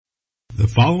The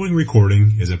following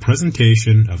recording is a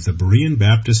presentation of the Berean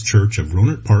Baptist Church of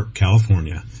Rohnert Park,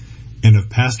 California, and of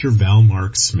Pastor Val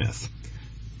Mark Smith.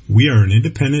 We are an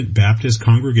independent Baptist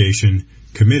congregation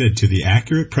committed to the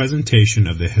accurate presentation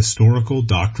of the historical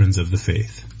doctrines of the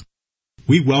faith.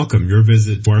 We welcome your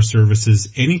visit to our services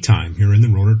anytime here in the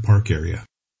Rohnert Park area.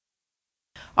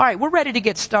 All right, we're ready to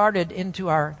get started into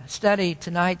our study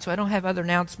tonight, so I don't have other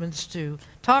announcements to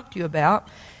talk to you about.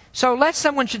 So lest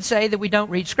someone should say that we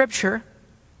don't read Scripture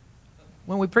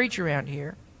when we preach around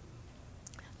here,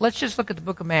 let's just look at the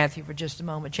book of Matthew for just a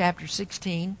moment, chapter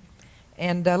 16.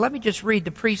 And let me just read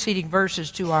the preceding verses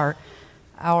to our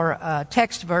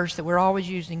text verse that we're always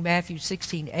using, Matthew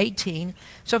 16:18.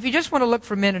 So if you just want to look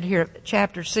for a minute here at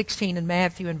chapter 16 in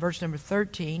Matthew and verse number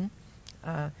 13.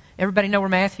 Everybody know where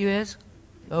Matthew is?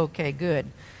 Okay, good.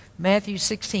 Matthew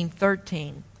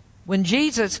 16:13. When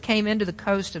Jesus came into the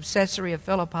coast of Caesarea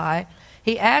Philippi,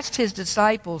 he asked his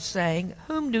disciples, saying,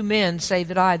 "Whom do men say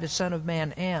that I, the Son of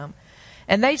Man, am?"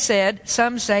 And they said,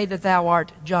 "Some say that thou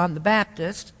art John the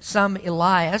Baptist, some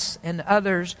Elias, and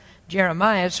others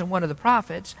Jeremias, and one of the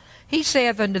prophets." He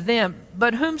saith unto them,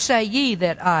 "But whom say ye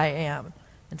that I am?"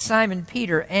 And Simon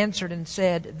Peter answered and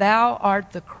said, "Thou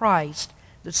art the Christ,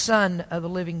 the Son of the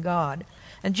living God."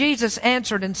 And Jesus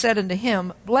answered and said unto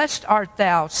him, "Blessed art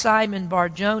thou, Simon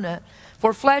Bar-Jonah,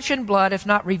 for flesh and blood hath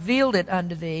not revealed it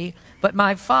unto thee, but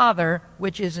my Father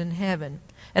which is in heaven.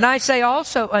 And I say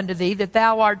also unto thee that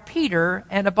thou art Peter,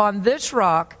 and upon this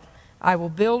rock I will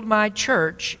build my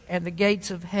church, and the gates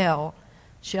of hell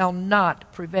shall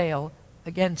not prevail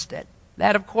against it."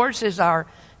 That, of course, is our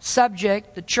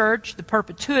subject, the church, the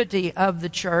perpetuity of the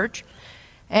church.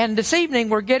 And this evening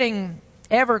we're getting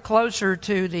ever closer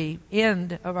to the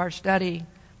end of our study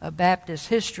of Baptist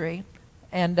history.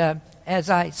 And as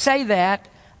I say that,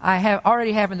 I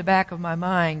already have in the back of my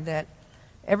mind that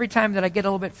every time that I get a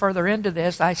little bit further into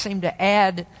this, I seem to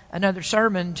add another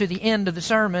sermon to the end of the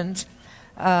sermons.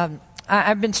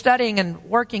 I've been studying and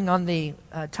working on the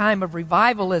time of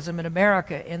revivalism in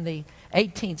America in the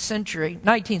 19th century,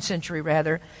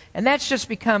 and that's just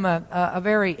become a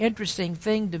very interesting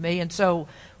thing to me. And so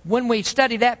when we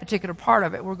study that particular part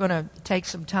of it, we're going to take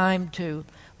some time to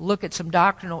look at some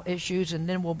doctrinal issues, and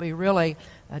then we'll be really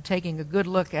taking a good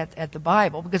look at the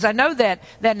Bible. Because I know that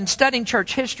in studying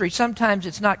church history, sometimes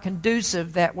it's not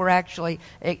conducive that we're actually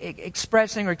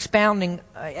expressing or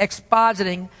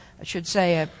expositing, I should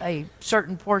say, a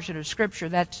certain portion of Scripture.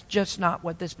 That's just not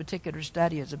what this particular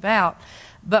study is about.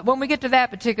 But when we get to that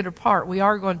particular part, we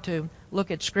are going to look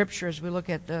at Scripture as we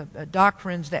look at the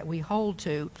doctrines that we hold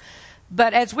to.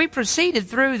 But as we proceeded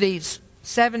through these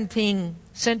 17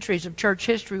 centuries of church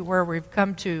history where we've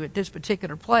come to at this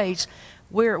particular place,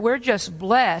 we're just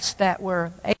blessed that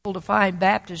we're able to find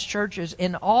Baptist churches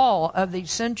in all of these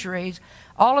centuries,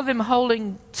 all of them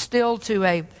holding still to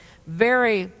a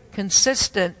very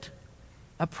consistent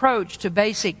approach to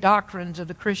basic doctrines of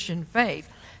the Christian faith.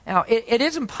 Now, it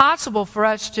is impossible for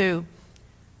us to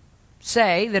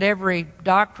say that every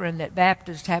doctrine that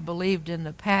Baptists have believed in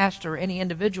the past, or any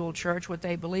individual church, what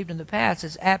they believed in the past,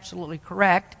 is absolutely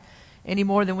correct, any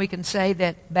more than we can say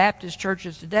that Baptist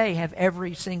churches today have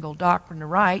every single doctrine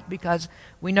right, because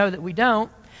we know that we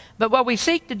don't. But what we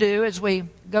seek to do as we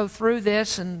go through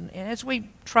this, and as we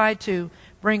try to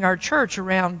bring our church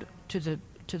around to the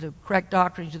correct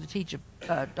doctrines, to the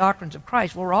doctrines of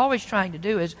Christ, what we're always trying to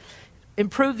do is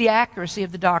improve the accuracy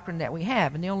of the doctrine that we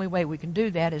have. And the only way we can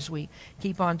do that is we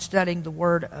keep on studying the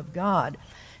Word of God.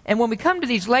 And when we come to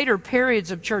these later periods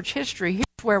of church history, here's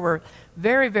where we're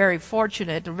very, very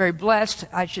fortunate, or very blessed,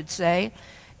 I should say,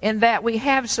 in that we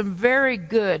have some very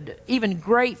good, even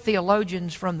great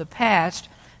theologians from the past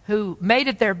who made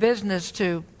it their business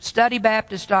to study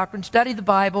Baptist doctrine, study the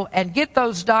Bible, and get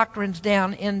those doctrines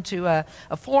down into a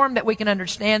form that we can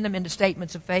understand them, into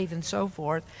statements of faith and so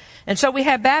forth. And so we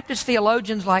have Baptist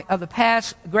theologians of the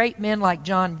past, great men like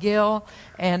John Gill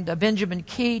and Benjamin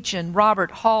Keach and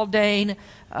Robert Haldane,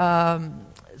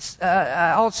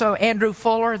 also Andrew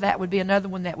Fuller. That would be another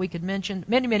one that we could mention.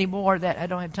 Many, many more that I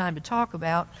don't have time to talk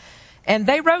about. And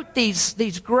they wrote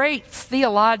these great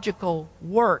theological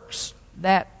works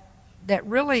that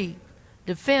really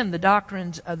defend the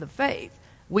doctrines of the faith.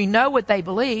 We know what they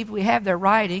believe. We have their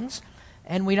writings.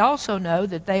 And we also know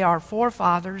that they are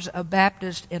forefathers of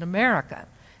Baptists in America.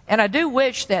 And I do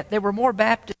wish that there were more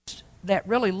Baptists that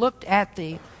really looked at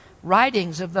the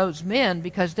writings of those men,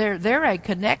 because they're a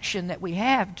connection that we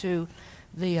have to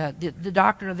the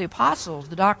doctrine of the apostles,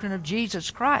 the doctrine of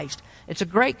Jesus Christ. It's a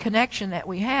great connection that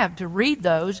we have to read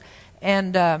those.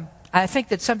 And I think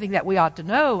that's something that we ought to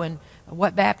know, and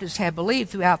what Baptists have believed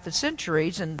throughout the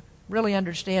centuries. And really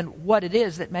understand what it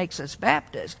is that makes us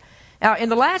Baptist. Now, in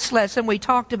the last lesson, we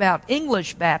talked about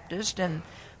English Baptist, and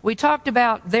we talked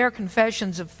about their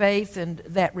confessions of faith and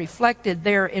that reflected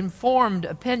their informed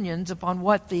opinions upon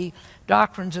what the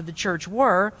doctrines of the church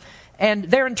were, and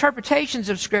their interpretations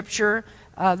of Scripture.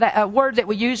 A word that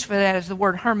we use for that is the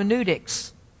word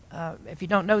hermeneutics. If you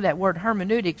don't know that word,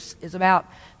 hermeneutics is about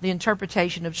the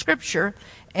interpretation of Scripture,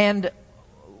 and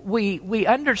we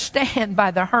understand by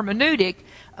the hermeneutic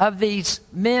of these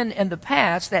men in the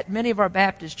past that many of our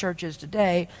Baptist churches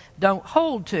today don't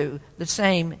hold to the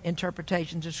same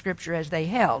interpretations of Scripture as they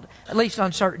held. At least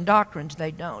on certain doctrines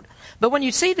they don't. But when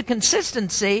you see the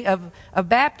consistency of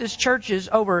Baptist churches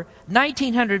over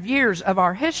 1900 years of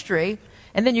our history,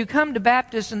 and then you come to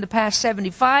Baptists in the past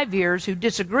 75 years who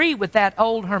disagree with that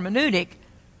old hermeneutic,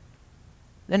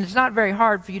 then it's not very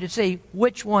hard for you to see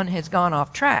which one has gone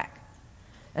off track.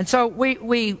 And so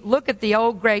we look at the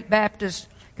old great Baptist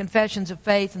confessions of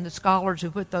faith and the scholars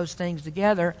who put those things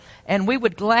together, and we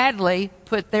would gladly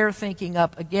put their thinking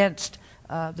up against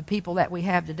the people that we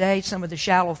have today, some of the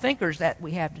shallow thinkers that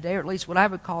we have today, or at least what I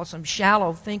would call some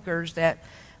shallow thinkers that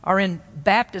are in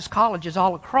Baptist colleges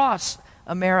all across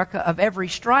America of every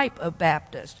stripe of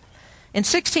Baptist. In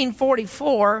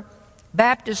 1644,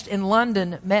 Baptists in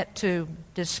London met to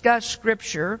discuss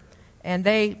Scripture, and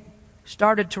they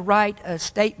started to write a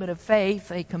statement of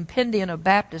faith, a compendium of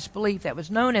Baptist belief that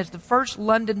was known as the First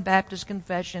London Baptist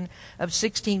Confession of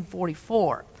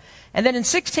 1644. And then in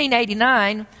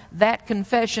 1689, that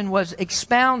confession was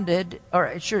expounded,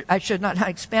 or not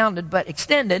expounded, but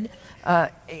extended.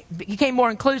 It became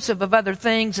more inclusive of other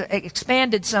things,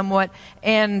 expanded somewhat,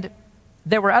 and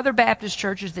there were other Baptist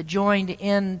churches that joined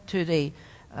into the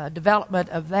development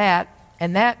of that.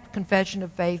 And that confession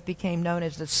of faith became known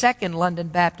as the Second London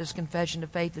Baptist Confession of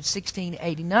Faith of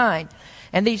 1689.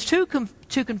 And these two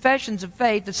confessions of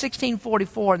faith, the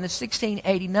 1644 and the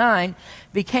 1689,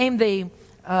 became the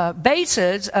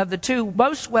bases of the two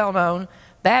most well-known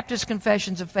Baptist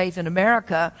confessions of faith in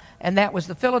America, and that was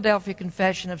the Philadelphia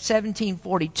Confession of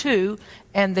 1742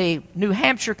 and the New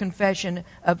Hampshire Confession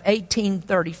of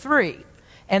 1833.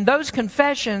 And those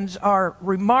confessions are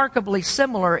remarkably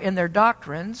similar in their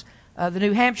doctrines. The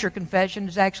New Hampshire Confession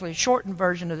is actually a shortened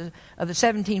version of the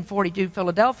 1742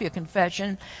 Philadelphia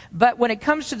Confession. But when it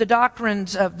comes to the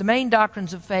doctrines of the main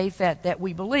doctrines of faith that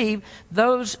we believe,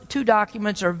 those two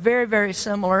documents are very, very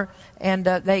similar, and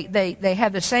they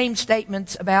have the same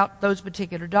statements about those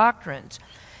particular doctrines.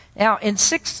 Now, in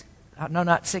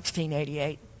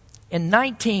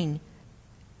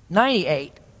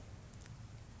 1998,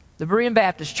 the Berean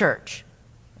Baptist Church,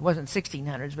 it wasn't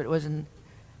 1600s, but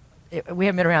we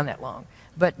haven't been around that long.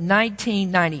 But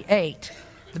 1998,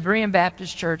 the Berean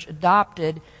Baptist Church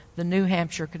adopted the New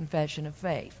Hampshire Confession of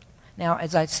Faith. Now,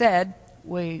 as I said,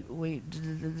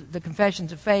 the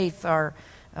confessions of faith are,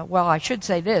 I should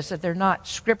say this, that they're not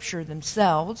Scripture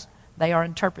themselves. They are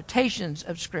interpretations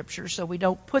of Scripture, so we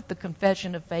don't put the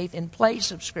confession of faith in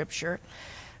place of Scripture.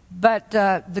 But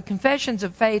the confessions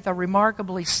of faith are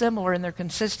remarkably similar in their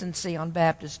consistency on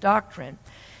Baptist doctrine.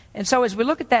 And so as we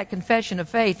look at that confession of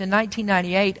faith, in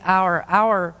 1998,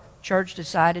 our church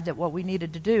decided that what we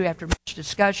needed to do after much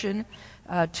discussion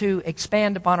to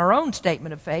expand upon our own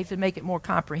statement of faith and make it more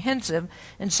comprehensive.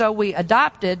 And so we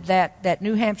adopted that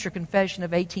New Hampshire Confession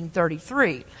of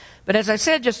 1833. But as I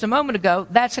said just a moment ago,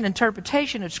 that's an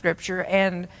interpretation of Scripture,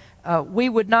 and we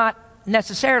would not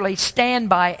necessarily stand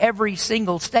by every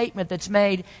single statement that's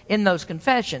made in those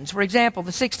confessions. For example, the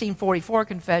 1644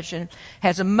 confession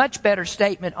has a much better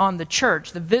statement on the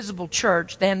church, the visible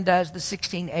church, than does the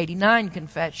 1689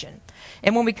 confession.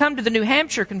 And when we come to the New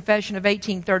Hampshire Confession of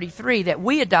 1833 that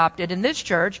we adopted in this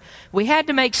church, we had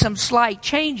to make some slight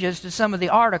changes to some of the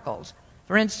articles.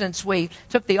 For instance, we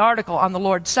took the article on the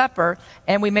Lord's Supper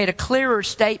and we made a clearer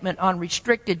statement on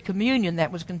restricted communion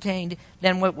that was contained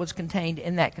than what was contained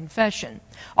in that confession.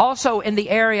 Also, in the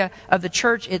area of the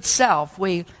church itself,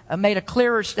 we made a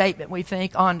clearer statement, we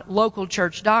think, on local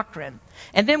church doctrine.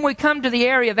 And then we come to the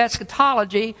area of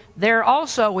eschatology. There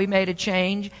also we made a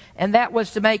change, and that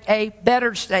was to make a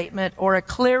better statement or a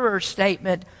clearer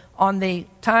statement on the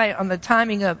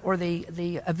timing of, or the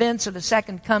events of the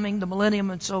second coming, the millennium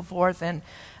and so forth, and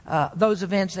those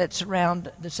events that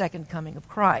surround the second coming of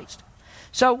Christ.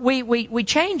 So we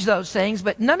changed those things,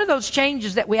 but none of those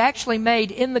changes that we actually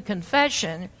made in the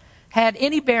confession had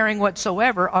any bearing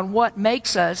whatsoever on what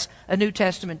makes us a New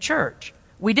Testament church.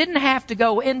 We didn't have to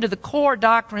go into the core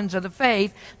doctrines of the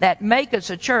faith that make us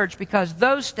a church because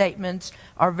those statements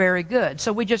are very good.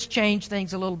 So we just changed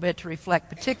things a little bit to reflect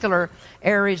particular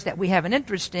areas that we have an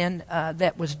interest in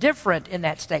that was different in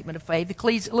that statement of faith.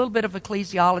 A little bit of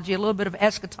ecclesiology, a little bit of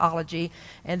eschatology,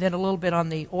 and then a little bit on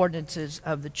the ordinances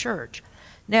of the church.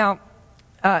 Now,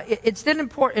 it's then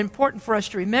important for us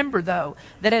to remember, though,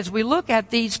 that as we look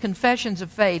at these confessions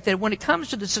of faith, that when it comes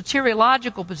to the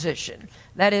soteriological position,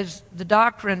 that is the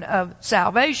doctrine of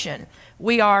salvation,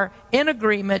 we are in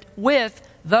agreement with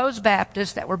those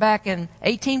Baptists that were back in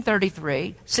 1833,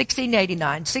 1689,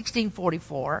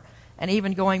 1644, and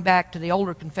even going back to the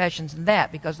older confessions than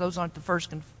that, because those aren't the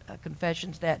first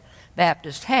confessions that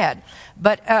Baptists had.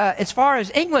 But as far as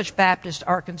English Baptists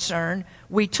are concerned,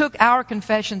 we took our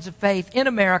confessions of faith in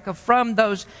America from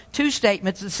those two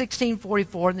statements, the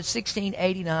 1644 and the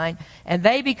 1689, and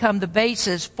they become the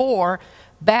basis for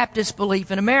Baptist belief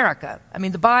in America. I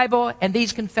mean, the Bible and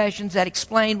these confessions that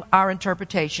explain our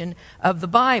interpretation of the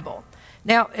Bible.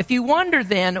 Now, if you wonder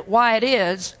then why it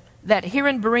is that here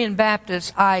in Berean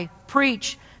Baptist I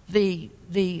preach the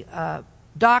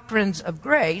doctrines of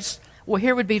grace, well,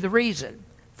 here would be the reason.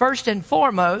 First and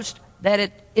foremost, that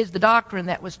it is the doctrine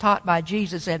that was taught by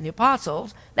Jesus and the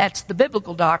apostles. That's the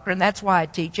biblical doctrine. That's why I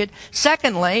teach it.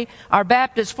 Secondly, our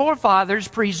Baptist forefathers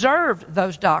preserved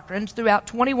those doctrines throughout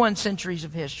 21 centuries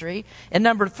of history. And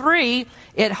number three,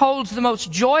 it holds the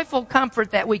most joyful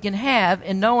comfort that we can have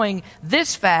in knowing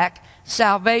this fact: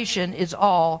 salvation is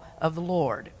all of the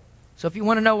Lord. So if you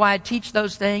want to know why I teach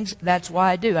those things, that's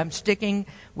why I do. I'm sticking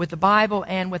with the Bible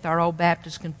and with our old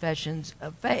Baptist confessions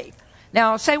of faith.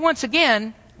 Now, I'll say once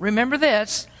again, remember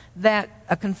this, that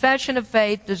a confession of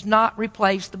faith does not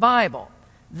replace the Bible.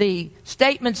 The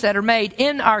statements that are made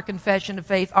in our confession of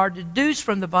faith are deduced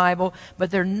from the Bible,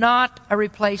 but they're not a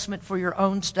replacement for your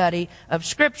own study of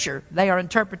Scripture. They are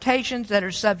interpretations that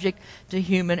are subject to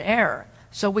human error.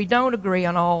 So we don't agree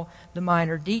on all the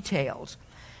minor details.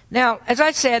 Now, as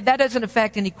I said, that doesn't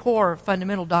affect any core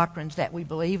fundamental doctrines that we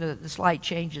believe, the slight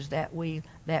changes that we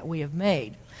have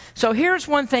made. So here's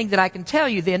one thing that I can tell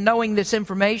you then, knowing this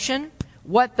information,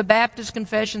 what the Baptist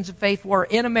confessions of faith were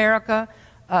in America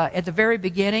at the very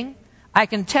beginning. I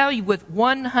can tell you with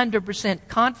 100%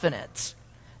 confidence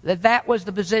that that was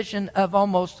the position of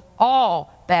almost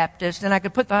all Baptists, and I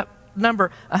could put the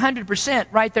number 100%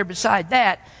 right there beside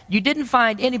that. You didn't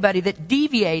find anybody that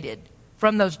deviated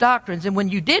from those doctrines. And when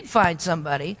you did find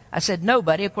somebody, I said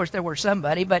nobody, of course there were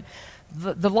somebody, but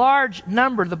the large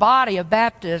number, the body of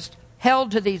Baptists held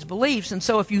to these beliefs. And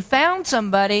so if you found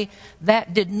somebody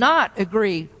that did not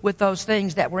agree with those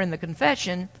things that were in the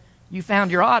confession, you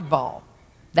found your oddball.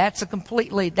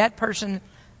 That person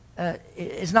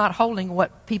is not holding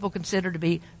what people consider to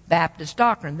be Baptist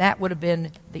doctrine. That would have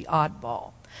been the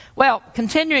oddball. Well,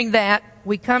 continuing that,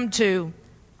 we come to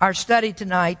our study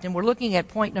tonight, and we're looking at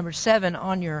point number 7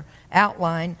 on your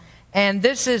outline, and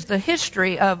this is the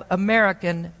history of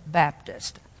American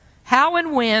Baptist. How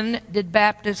and when did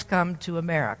Baptists come to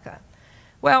America?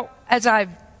 Well, as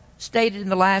I've stated in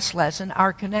the last lesson,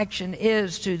 our connection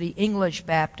is to the English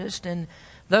Baptist and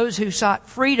those who sought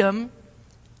freedom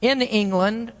in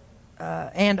England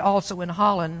and also in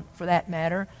Holland, for that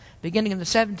matter, beginning in the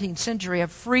 17th century,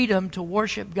 of freedom to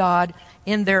worship God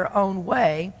in their own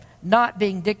way, not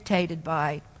being dictated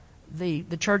by the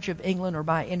Church of England or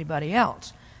by anybody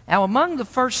else. Now, among the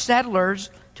first settlers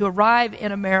to arrive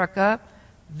in America,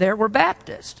 there were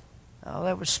Baptists.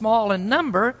 They were small in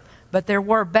number, but there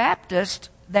were Baptists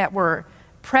that were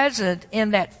present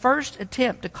in that first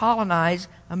attempt to colonize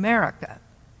America.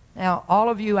 Now, all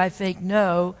of you, I think,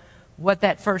 know what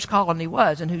that first colony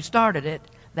was and who started it.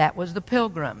 That was the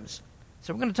Pilgrims.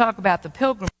 So we're going to talk about the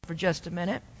Pilgrims for just a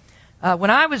minute.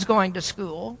 When I was going to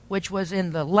school, which was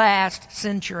in the last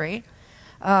century,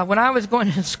 when I was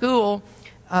going to school,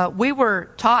 we were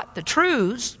taught the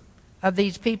truths of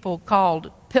these people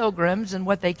called Pilgrims and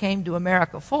what they came to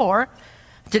America for.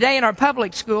 Today in our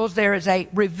public schools, there is a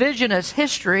revisionist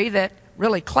history that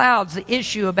really clouds the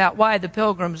issue about why the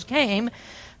Pilgrims came.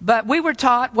 But we were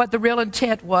taught what the real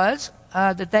intent was,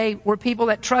 that they were people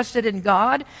that trusted in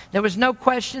God. There was no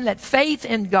question that faith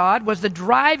in God was the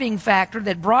driving factor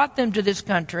that brought them to this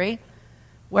country,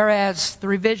 whereas the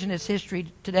revisionist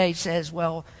history today says,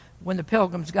 well, when the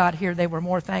Pilgrims got here, they were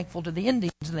more thankful to the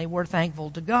Indians than they were thankful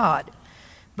to God.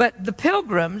 But the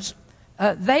Pilgrims,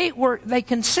 they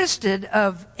consisted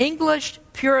of English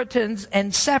Puritans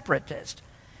and Separatists.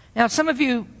 Now, some of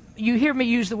you hear me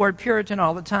use the word Puritan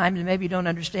all the time, and maybe you don't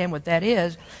understand what that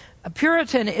is. a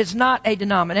Puritan is not a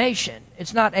denomination.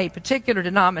 It's not a particular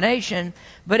denomination,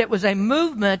 but it was a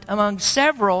movement among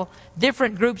several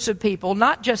different groups of people,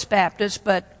 not just Baptists,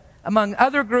 but among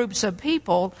other groups of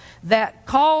people that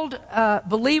called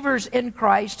believers in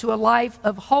Christ to a life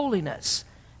of holiness.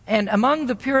 And among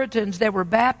the Puritans, there were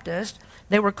Baptists.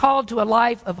 They were called to a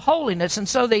life of holiness. And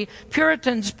so the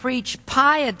Puritans preached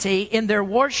piety in their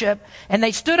worship, and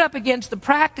they stood up against the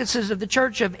practices of the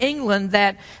Church of England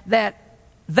that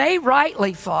they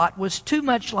rightly thought was too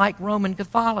much like Roman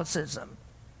Catholicism.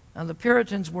 Now, the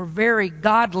Puritans were very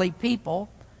godly people.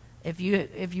 If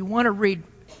you want to read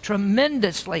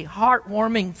tremendously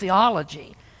heartwarming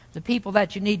theology, the people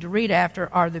that you need to read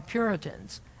after are the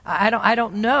Puritans. I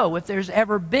don't know if there's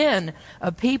ever been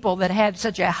a people that had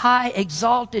such a high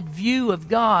exalted view of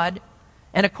God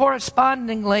and a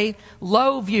correspondingly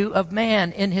low view of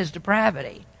man in his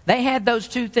depravity. They had those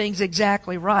two things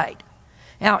exactly right.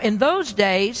 Now, in those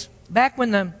days, back when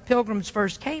the Pilgrims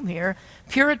first came here,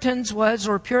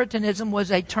 Puritanism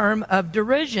was a term of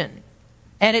derision,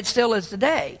 and it still is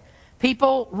today.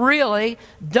 People really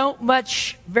don't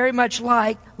very much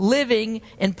like living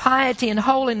in piety and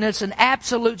holiness and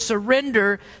absolute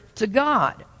surrender to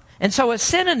God. And so a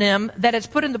synonym that is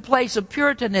put in the place of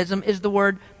Puritanism is the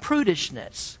word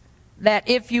prudishness. That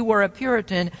if you were a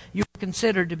Puritan, you were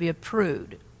considered to be a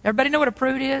prude. Everybody know what a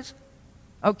prude is?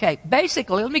 Okay,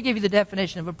 basically, let me give you the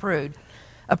definition of a prude.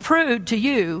 A prude to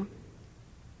you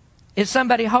is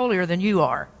somebody holier than you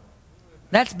are.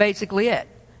 That's basically it.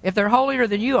 If they're holier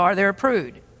than you are, they're a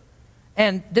prude.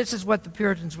 And this is what the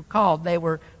Puritans were called. They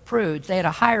were prudes. They had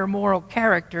a higher moral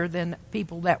character than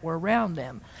people that were around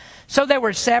them. So there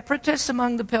were separatists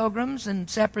among the Pilgrims, and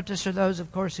separatists are those,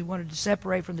 of course, who wanted to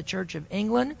separate from the Church of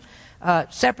England.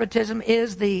 Separatism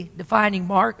is the defining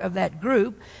mark of that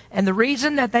group. And the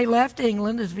reason that they left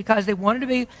England is because they wanted to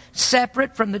be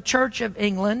separate from the Church of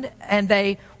England, and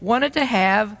they wanted to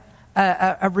have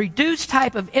a reduced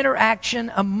type of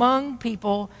interaction among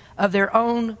people of their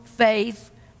own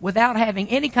faith without having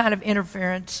any kind of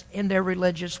interference in their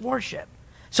religious worship.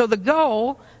 So the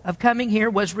goal of coming here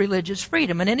was religious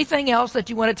freedom. And anything else that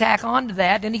you want to tack onto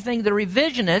that, anything the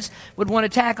revisionists would want to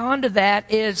tack onto that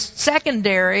is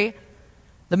secondary.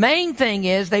 The main thing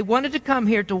is they wanted to come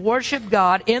here to worship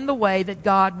God in the way that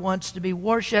God wants to be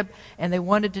worshiped, and they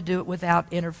wanted to do it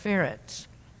without interference.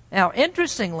 Now,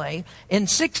 interestingly, in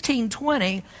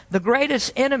 1620, the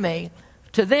greatest enemy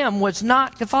to them was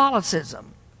not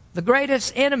Catholicism. The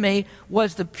greatest enemy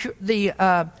was the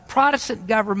Protestant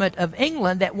government of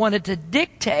England that wanted to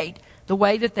dictate the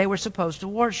way that they were supposed to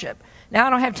worship. Now, I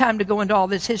don't have time to go into all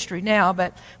this history now,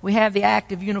 but we have the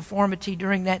Act of Uniformity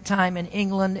during that time in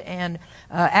England, and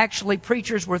actually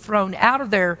preachers were thrown out of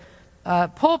their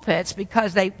pulpits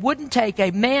because they wouldn't take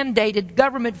a mandated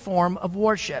government form of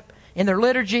worship. In their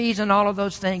liturgies and all of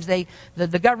those things, the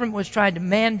government was trying to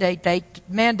mandate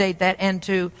that and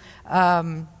to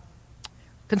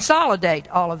consolidate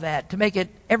all of that, to make it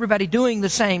everybody doing the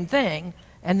same thing.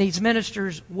 And these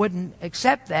ministers wouldn't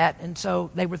accept that, and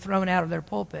so they were thrown out of their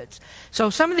pulpits. So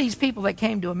some of these people that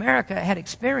came to America had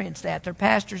experienced that, their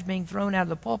pastors being thrown out of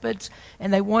the pulpits,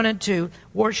 and they wanted to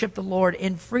worship the Lord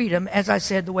in freedom, as I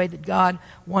said, the way that God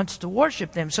wants to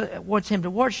worship them, wants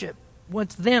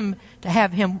them to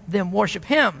have them worship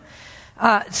Him.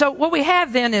 So what we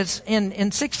have then is in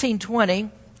 1620,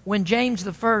 when James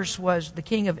I was the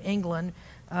King of England,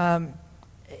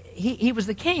 he was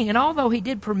the king, and although he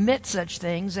did permit such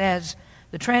things as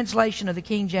the translation of the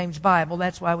King James Bible,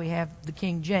 that's why we have the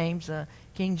King James.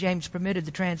 King James permitted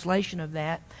the translation of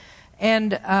that.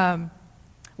 And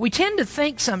we tend to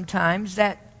think sometimes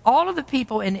that all of the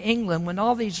people in England, when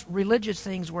all these religious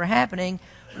things were happening,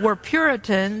 were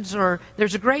Puritans, or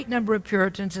there's a great number of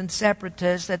Puritans and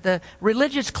separatists, that the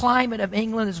religious climate of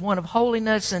England is one of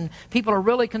holiness and people are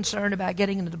really concerned about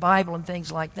getting into the Bible and things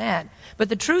like that. But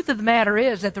the truth of the matter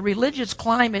is that the religious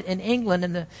climate in England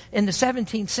in the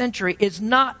 17th century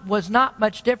was not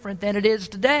much different than it is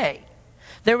today.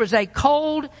 There was a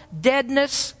cold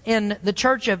deadness in the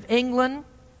Church of England,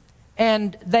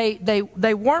 and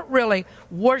they weren't really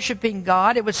worshiping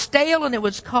God. It was stale and it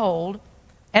was cold.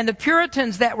 And the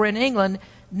Puritans that were in England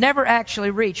never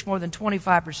actually reached more than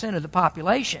 25% of the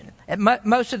population.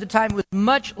 Most of the time it was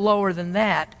much lower than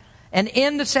that. And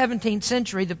in the 17th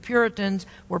century, the Puritans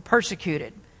were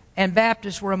persecuted, and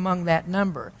Baptists were among that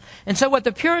number. And so what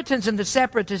the Puritans and the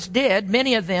Separatists did,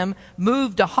 many of them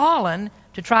moved to Holland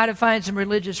to try to find some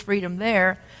religious freedom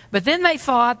there. But then they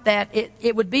thought that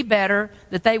it would be better,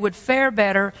 that they would fare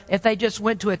better if they just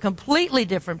went to a completely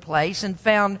different place and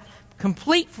found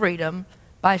complete freedom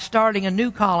by starting a new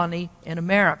colony in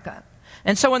America.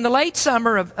 And so in the late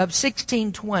summer of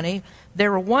 1620,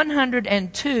 there were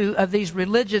 102 of these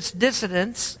religious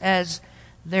dissidents, as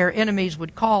their enemies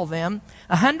would call them.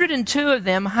 102 of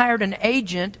them hired an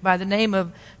agent by the name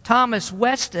of Thomas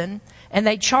Weston, and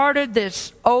they chartered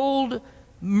this old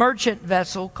merchant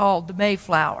vessel called the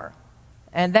Mayflower.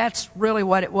 And that's really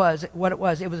what it was. It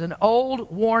was an old,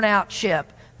 worn-out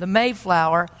ship, the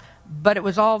Mayflower, but it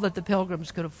was all that the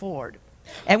Pilgrims could afford.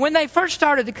 And when they first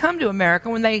started to come to America,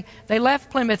 when they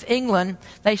left Plymouth, England,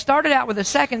 they started out with a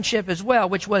second ship as well,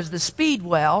 which was the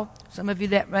Speedwell. Some of you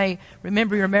that may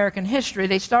remember your American history,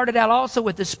 they started out also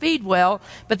with the Speedwell,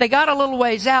 but they got a little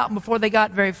ways out, and before they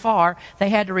got very far, they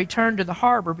had to return to the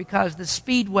harbor because the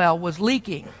Speedwell was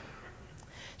leaking.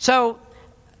 So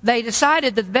they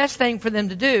decided that the best thing for them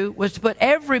to do was to put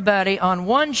everybody on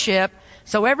one ship.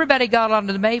 So everybody got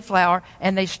onto the Mayflower,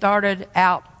 and they started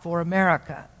out for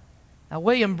America. Now,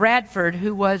 William Bradford,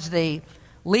 who was the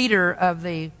leader of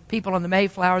the people on the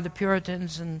Mayflower, the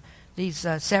Puritans and these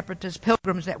separatist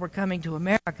pilgrims that were coming to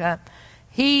America,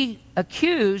 he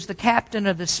accused the captain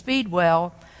of the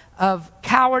Speedwell of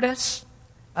cowardice,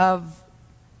 of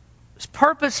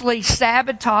purposely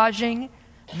sabotaging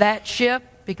that ship,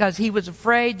 because he was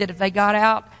afraid that if they got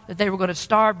out, that they were going to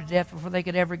starve to death before they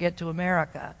could ever get to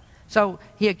America. So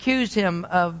he accused him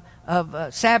of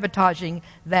sabotaging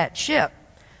that ship.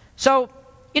 So,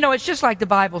 it's just like the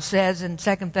Bible says in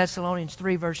 2 Thessalonians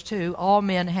 3, verse 2, all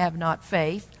men have not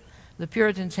faith. The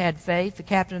Puritans had faith. The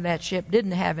captain of that ship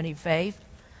didn't have any faith.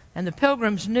 And the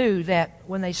Pilgrims knew that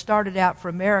when they started out for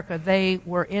America, they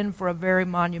were in for a very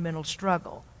monumental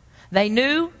struggle. They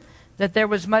knew that there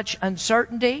was much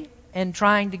uncertainty in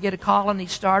trying to get a colony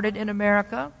started in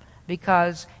America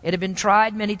because it had been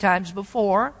tried many times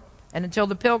before. And until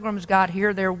the Pilgrims got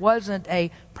here, there wasn't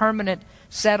a permanent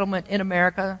settlement in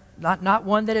America, not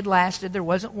one that had lasted. There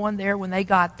wasn't one there when they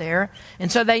got there.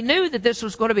 And so they knew that this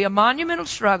was going to be a monumental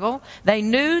struggle. They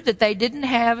knew that they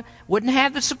wouldn't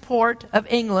have the support of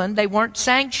England. They weren't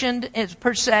sanctioned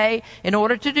per se in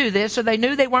order to do this, so they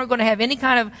knew they weren't going to have any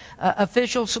kind of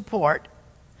official support.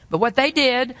 But what they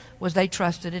did was they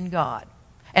trusted in God.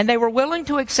 And they were willing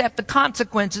to accept the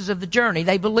consequences of the journey.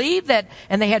 They believed that,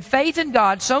 and they had faith in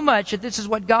God so much that this is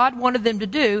what God wanted them to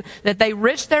do, that they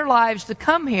risked their lives to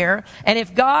come here. And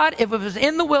if it was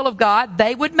in the will of God,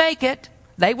 they would make it.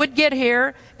 They would get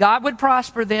here. God would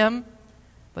prosper them.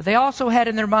 But they also had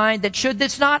in their mind that should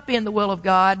this not be in the will of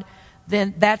God,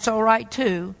 then that's all right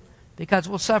too, because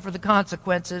we'll suffer the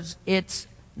consequences. It's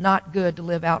not good to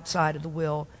live outside of the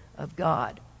will of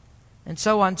God. And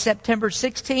so on September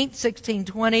 16th,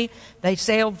 1620, they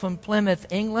sailed from Plymouth,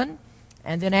 England.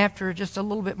 And then after just a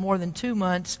little bit more than 2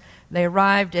 months, they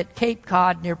arrived at Cape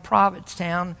Cod near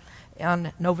Provincetown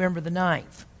on November the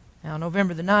 9th. Now,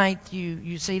 November the 9th,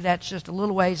 you see that's just a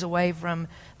little ways away from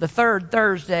the third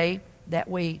Thursday that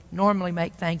we normally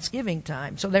make Thanksgiving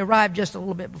time. So they arrived just a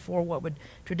little bit before what would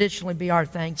traditionally be our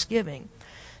Thanksgiving.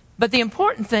 But the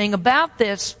important thing about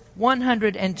this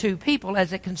 102 people,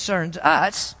 as it concerns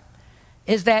us,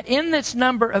 is that in this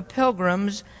number of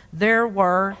pilgrims, there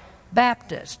were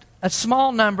Baptists, a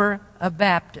small number of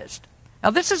Baptists.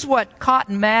 Now, this is what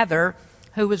Cotton Mather,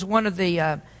 who was one of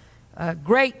the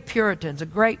great Puritans, a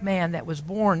great man that was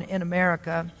born in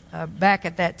America back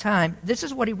at that time, this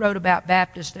is what he wrote about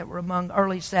Baptists that were among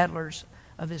early settlers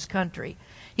of this country.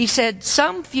 He said,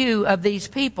 some few of these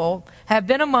people have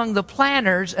been among the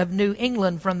planters of New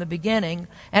England from the beginning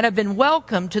and have been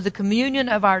welcomed to the communion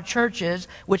of our churches,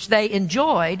 which they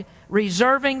enjoyed,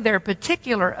 reserving their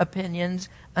particular opinions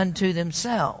unto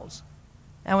themselves.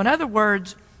 Now, in other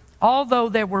words, although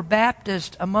there were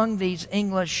Baptists among these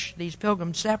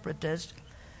Pilgrim separatists,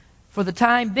 for the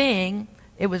time being,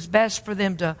 it was best for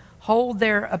them to hold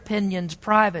their opinions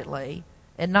privately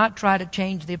and not try to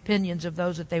change the opinions of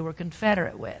those that they were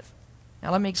confederate with.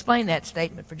 Now, let me explain that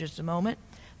statement for just a moment.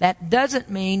 That doesn't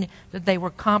mean that they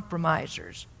were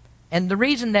compromisers. And the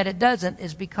reason that it doesn't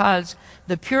is because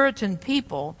the Puritan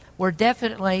people were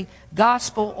definitely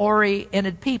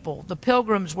gospel-oriented people. The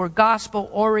Pilgrims were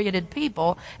gospel-oriented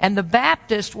people, and the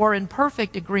Baptists were in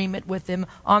perfect agreement with them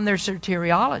on their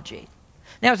soteriology.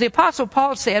 Now, as the Apostle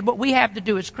Paul said, what we have to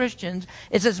do as Christians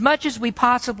is as much as we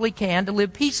possibly can to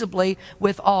live peaceably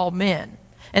with all men.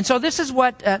 And so this is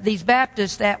what these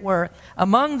Baptists that were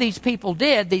among these people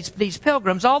did, these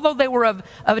pilgrims. Although they were of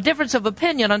a difference of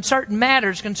opinion on certain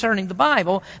matters concerning the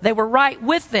Bible, they were right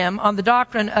with them on the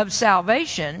doctrine of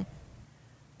salvation.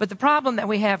 But the problem that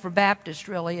we have for Baptists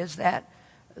really is that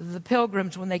the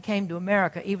Pilgrims, when they came to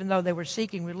America, even though they were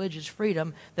seeking religious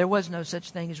freedom, there was no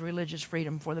such thing as religious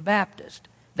freedom for the Baptist.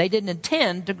 They didn't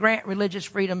intend to grant religious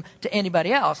freedom to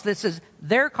anybody else. This is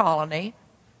their colony,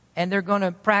 and they're going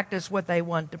to practice what they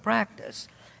want to practice.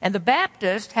 And the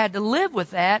Baptists had to live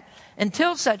with that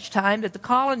until such time that the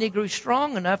colony grew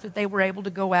strong enough that they were able to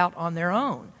go out on their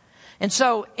own. And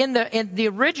so in the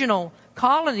original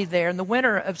colony there in the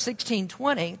winter of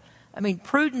 1620,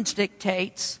 prudence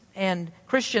dictates and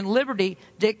Christian liberty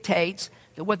dictates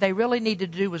that what they really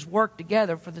needed to do was work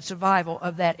together for the survival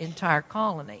of that entire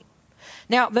colony.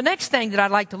 Now, the next thing that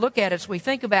I'd like to look at as we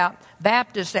think about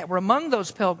Baptists that were among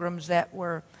those pilgrims that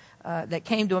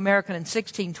came to America in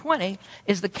 1620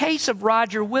 is the case of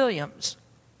Roger Williams.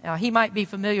 Now, he might be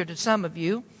familiar to some of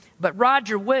you, but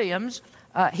Roger Williams,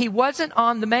 he wasn't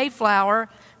on the Mayflower,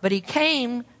 but he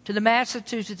came to the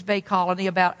Massachusetts Bay Colony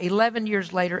about 11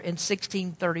 years later in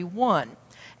 1631.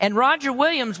 And Roger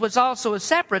Williams was also a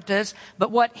separatist,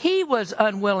 but what he was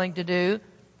unwilling to do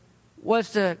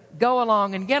was to go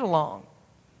along and get along.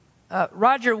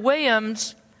 Roger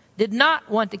Williams did not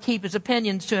want to keep his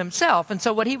opinions to himself. And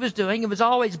so what he was doing, he was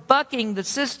always bucking the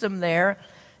system there.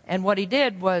 And what he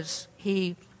did was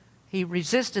he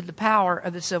resisted the power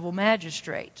of the civil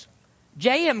magistrates.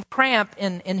 J.M. Cramp,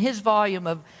 in his volume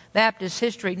of Baptist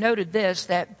history, noted this,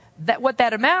 that what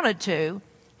that amounted to,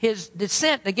 his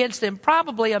dissent against them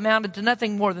probably amounted to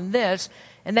nothing more than this,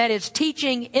 and that is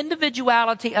teaching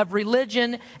individuality of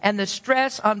religion and the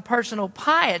stress on personal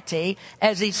piety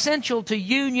as essential to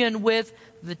union with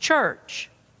the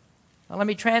church. Now, let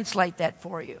me translate that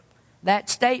for you. That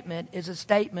statement is a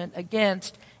statement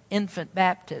against infant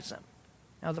baptism.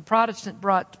 Now, the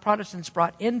Protestants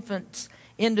brought infants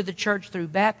into the church through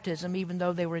baptism, even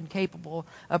though they were incapable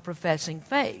of professing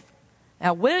faith.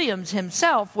 Now, Williams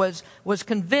himself was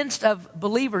convinced of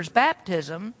believers'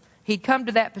 baptism. He'd come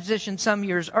to that position some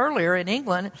years earlier in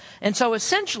England. And so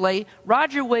essentially,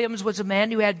 Roger Williams was a man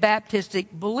who had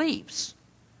Baptistic beliefs.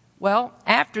 Well,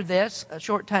 after this, a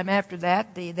short time after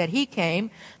that he came,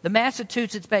 the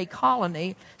Massachusetts Bay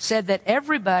Colony said that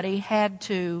everybody had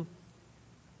to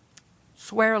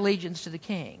swear allegiance to the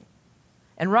king.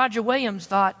 And Roger Williams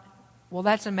thought, well,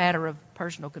 that's a matter of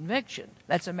personal conviction.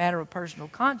 That's a matter of personal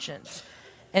conscience.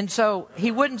 And so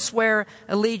he wouldn't swear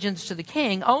allegiance to the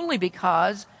king only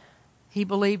because he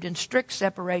believed in strict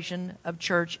separation of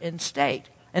church and state.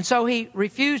 And so he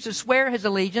refused to swear his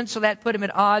allegiance, so that put him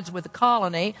at odds with the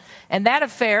colony. And that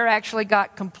affair actually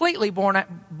got completely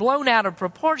blown out of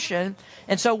proportion.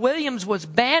 And so Williams was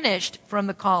banished from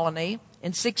the colony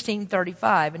in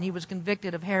 1635, and he was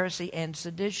convicted of heresy and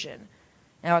sedition.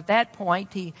 Now, at that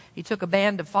point, he took a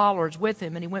band of followers with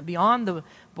him, and he went beyond the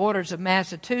borders of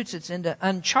Massachusetts into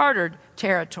uncharted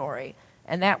territory,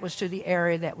 and that was to the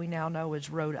area that we now know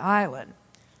as Rhode Island.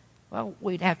 Well,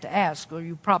 we'd have to ask, or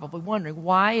you're probably wondering,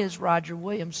 why is Roger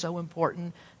Williams so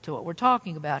important to what we're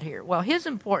talking about here? Well, his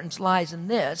importance lies in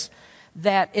this,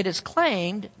 that it is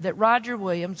claimed that Roger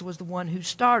Williams was the one who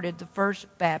started the first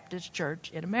Baptist church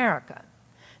in America.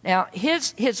 Now,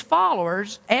 his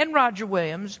followers and Roger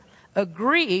Williams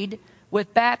agreed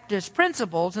with Baptist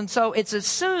principles, and so it's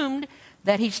assumed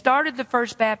that he started the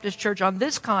first Baptist church on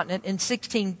this continent in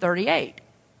 1638.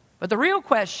 But the real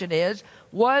question is,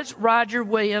 was Roger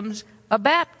Williams a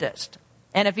Baptist?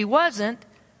 And if he wasn't,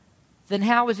 then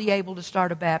how was he able to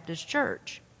start a Baptist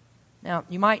church? Now,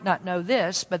 you might not know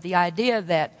this, but the idea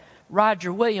that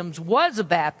Roger Williams was a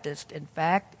Baptist, in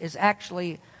fact, is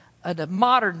actually a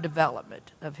modern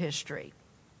development of history.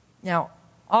 Now,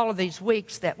 all of these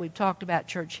weeks that we've talked about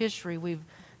church history, we've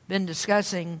been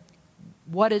discussing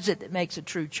what is it that makes a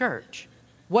true church?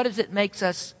 What is it that makes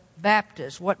us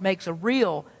Baptists? What makes a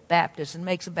real Baptist and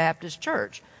makes a Baptist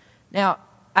church? Now,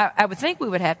 I would think we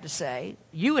would have to say,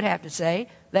 you would have to say,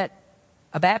 that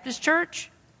a Baptist church,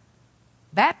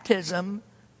 baptism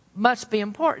must be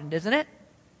important, isn't it?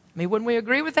 I mean, wouldn't we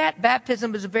agree with that?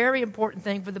 Baptism is a very important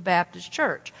thing for the Baptist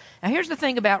church. Now, here's the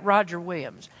thing about Roger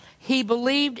Williams. He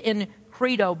believed in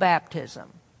credo baptism.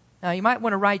 Now, you might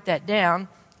want to write that down.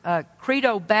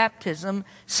 Credo baptism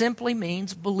simply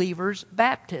means believer's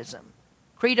baptism.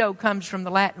 Credo comes from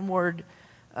the Latin word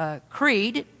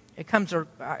creed.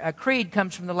 A creed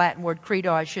comes from the Latin word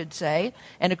credo, I should say.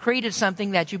 And a creed is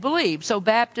something that you believe. So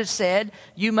Baptists said,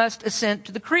 you must assent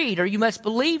to the creed, or you must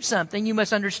believe something. You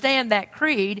must understand that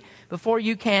creed before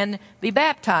you can be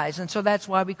baptized. And so that's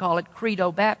why we call it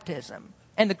credo baptism.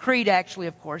 And the creed actually,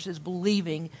 of course, is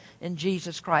believing in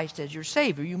Jesus Christ as your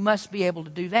Savior. You must be able to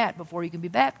do that before you can be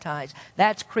baptized.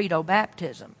 That's credo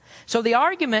baptism. So the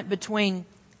argument between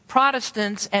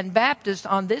Protestants and Baptists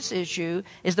on this issue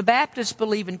is the Baptists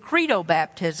believe in credo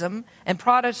baptism and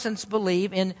Protestants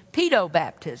believe in pedo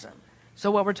baptism.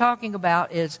 So what we're talking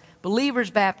about is believer's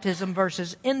baptism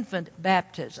versus infant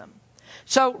baptism.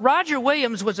 So Roger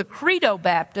Williams was a Credo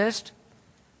Baptist,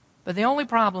 but the only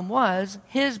problem was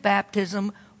his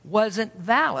baptism wasn't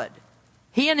valid.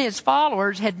 He and his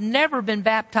followers had never been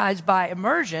baptized by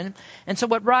immersion, and so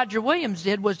what Roger Williams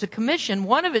did was to commission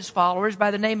one of his followers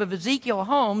by the name of Ezekiel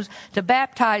Holmes to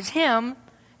baptize him,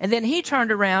 and then he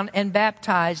turned around and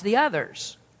baptized the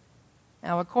others.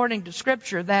 Now, according to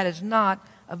Scripture, that is not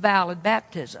a valid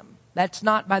baptism. That's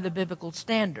not by the biblical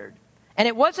standard. And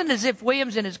it wasn't as if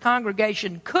Williams and his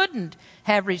congregation couldn't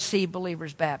have received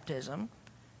believer's baptism,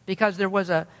 because there was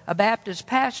a Baptist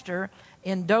pastor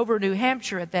in Dover, New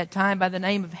Hampshire at that time by the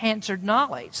name of Hansard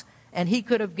Knollys, and he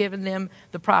could have given them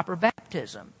the proper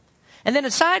baptism. And then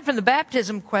aside from the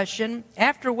baptism question,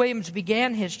 after Williams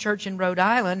began his church in Rhode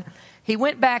Island, he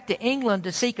went back to England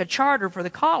to seek a charter for the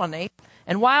colony,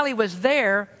 and while he was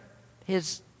there,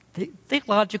 his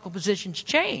theological positions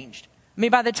changed. I mean,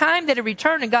 by the time that he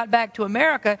returned and got back to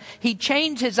America, he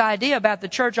changed his idea about the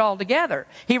church altogether.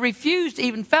 He refused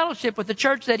even fellowship with the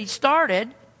church that he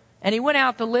started, and he went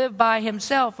out to live by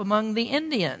himself among the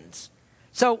Indians.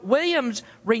 So Williams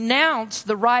renounced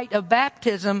the rite of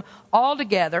baptism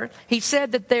altogether. He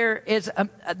said that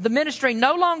the ministry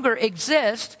no longer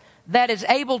exists that is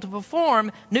able to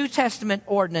perform New Testament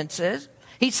ordinances.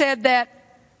 He said that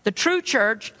the true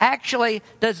church actually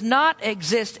does not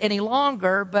exist any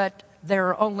longer, but there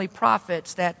are only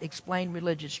prophets that explain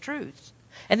religious truths.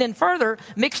 And then further,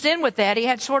 mixed in with that, he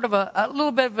had sort of a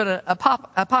little bit of an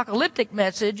apocalyptic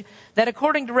message that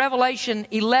according to Revelation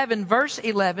 11, verse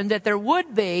 11, that there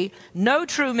would be no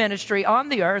true ministry on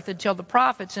the earth until the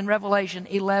prophets in Revelation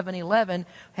 11:11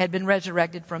 had been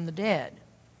resurrected from the dead.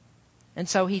 And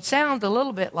so he sounds a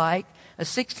little bit like a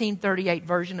 1638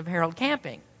 version of Harold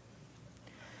Camping.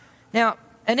 Now,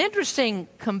 an interesting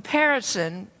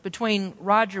comparison between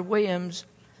Roger Williams,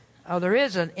 there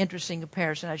is an interesting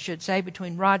comparison, I should say,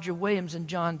 between Roger Williams and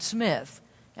John Smith.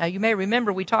 Now, you may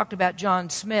remember we talked about John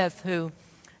Smith, who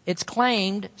it's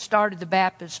claimed started the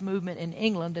Baptist movement in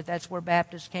England, that's where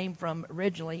Baptists came from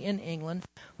originally in England,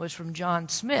 was from John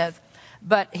Smith.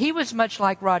 But he was much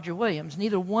like Roger Williams.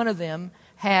 Neither one of them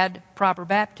had proper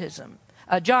baptism.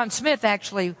 John Smith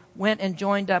actually went and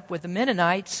joined up with the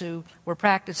Mennonites who were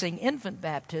practicing infant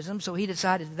baptism, so he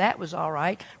decided that was all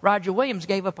right. Roger Williams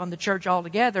gave up on the church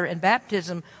altogether and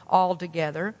baptism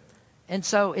altogether. And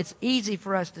so it's easy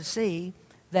for us to see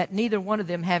that neither one of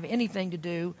them have anything to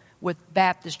do with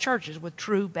Baptist churches, with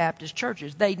true Baptist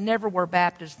churches. They never were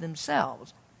Baptists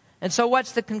themselves. And so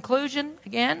what's the conclusion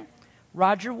again?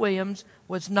 Roger Williams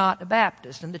was not a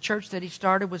Baptist, and the church that he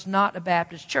started was not a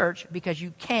Baptist church, because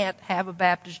you can't have a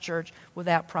Baptist church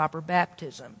without proper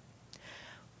baptism.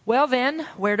 Well then,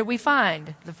 where do we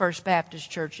find the First Baptist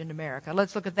Church in America?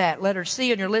 Let's look at that. Letter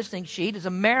C on your listening sheet is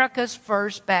America's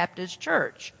First Baptist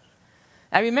Church.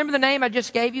 Now remember the name I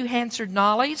just gave you, Hansard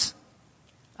Knollys?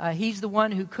 He's the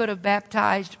one who could have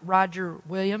baptized Roger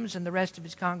Williams and the rest of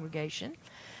his congregation.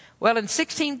 Well, in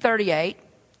 1638,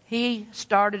 he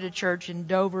started a church in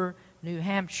Dover, New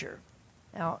Hampshire.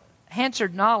 Now,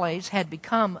 Hansard Knollys had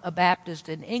become a Baptist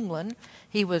in England.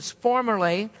 He was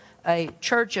formerly a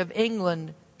Church of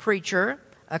England preacher,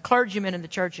 a clergyman in the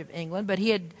Church of England, but he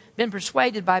had been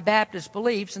persuaded by Baptist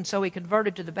beliefs, and so he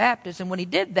converted to the Baptists. And when he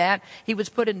did that, he was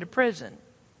put into prison.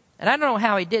 And I don't know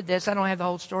how he did this. I don't have the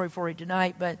whole story for you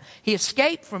tonight, but he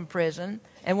escaped from prison,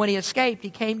 and when he escaped,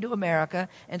 he came to America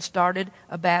and started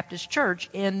a Baptist church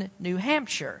in New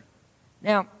Hampshire.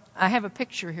 Now, I have a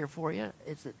picture here for you.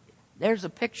 There's a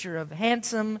picture of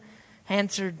handsome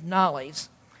Hansard Knollys.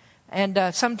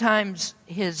 And sometimes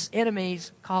his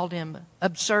enemies called him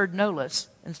Absurd Knowles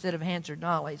instead of Hansard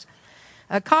Knollys.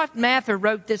 Cotton Mather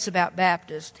wrote this about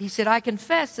Baptists. He said, "I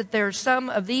confess that there are some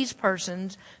of these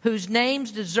persons whose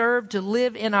names deserve to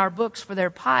live in our books for their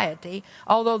piety,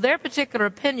 although their particular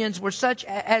opinions were such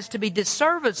as to be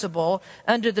disserviceable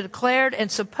under the declared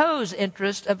and supposed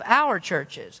interest of our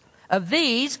churches. Of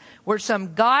these were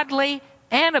some godly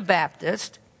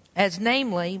Anabaptists, as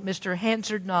namely Mr.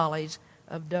 Hansard Knollys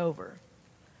of Dover."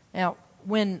 Now,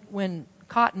 when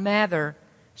Cotton Mather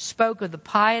spoke of the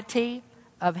piety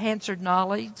of Hansard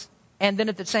Knollys, and then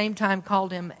at the same time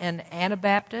called him an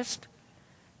Anabaptist,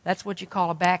 that's what you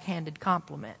call a backhanded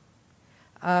compliment.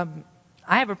 I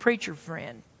have a preacher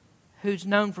friend who's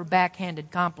known for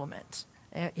backhanded compliments.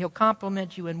 He'll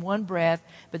compliment you in one breath,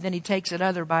 but then he takes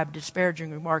another by a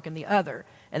disparaging remark in the other.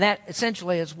 And that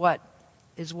essentially is what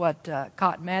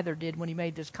Cotton Mather did when he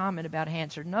made this comment about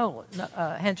Hansard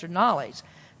Knollys.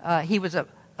 He was a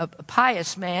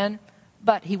pious man,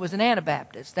 but he was an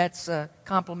Anabaptist. That's a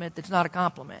compliment that's not a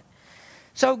compliment.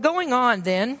 So going on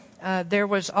then, there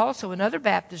was also another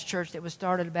Baptist church that was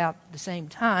started about the same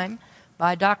time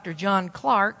by Dr. John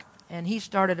Clark, and he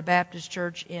started a Baptist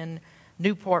church in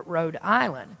Newport, Rhode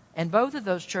Island. And both of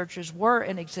those churches were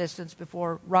in existence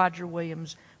before Roger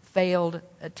Williams' failed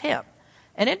attempt.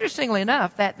 And interestingly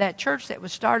enough, that church that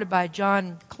was started by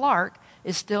John Clark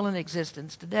is still in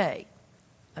existence today.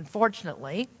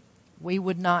 Unfortunately, we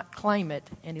would not claim it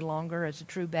any longer as a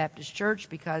true Baptist church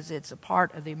because it's a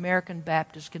part of the American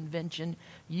Baptist Convention,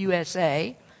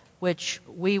 USA, which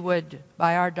we would,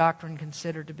 by our doctrine,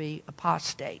 consider to be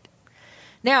apostate.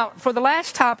 Now, for the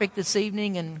last topic this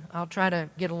evening, and I'll try to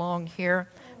get along here,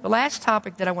 the last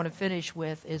topic that I want to finish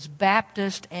with is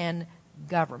Baptist and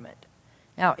government.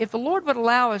 Now, if the Lord would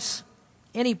allow us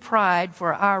any pride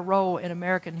for our role in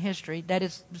American history, that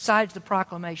is, besides the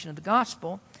proclamation of the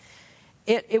gospel,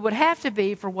 it would have to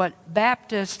be for what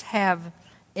Baptists have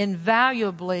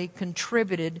invaluably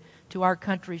contributed to our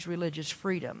country's religious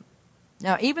freedom.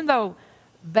 Now, even though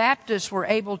Baptists were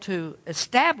able to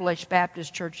establish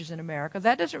Baptist churches in America,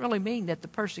 that doesn't really mean that the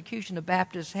persecution of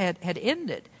Baptists had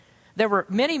ended. There were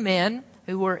many men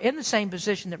who were in the same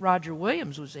position that Roger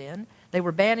Williams was in. They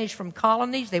were banished from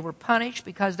colonies. They were punished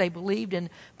because they believed in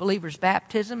believers'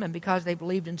 baptism and because they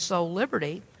believed in soul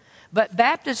liberty. But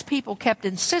Baptist people kept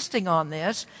insisting on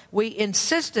this. We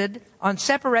insisted on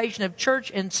separation of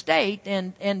church and state,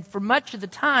 and for much of the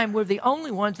time, we're the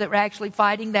only ones that were actually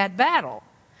fighting that battle.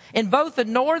 In both the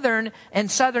northern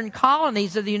and southern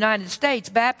colonies of the United States,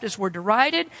 Baptists were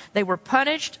derided. They were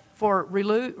punished for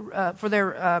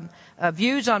their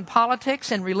views on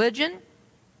politics and religion.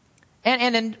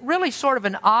 And in really sort of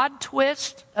an odd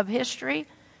twist of history,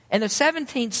 in the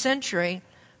 17th century,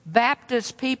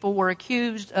 Baptist people were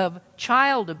accused of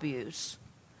child abuse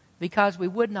because we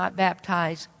would not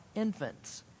baptize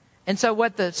infants. And so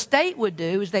what the state would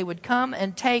do is they would come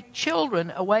and take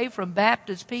children away from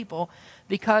Baptist people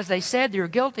because they said you're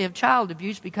guilty of child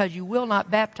abuse because you will not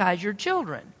baptize your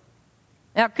children.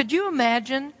 Now, could you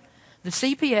imagine the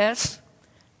CPS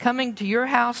coming to your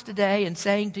house today and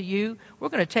saying to you, we're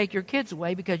going to take your kids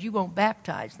away because you won't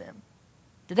baptize them?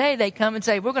 Today they come and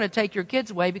say, we're going to take your kids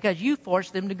away because you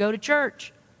forced them to go to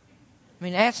church. I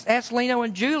mean, ask Leno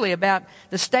and Julie about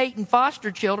the state and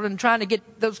foster children and trying to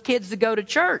get those kids to go to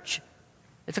church.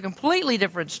 It's a completely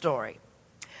different story.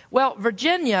 Well,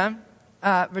 Virginia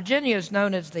is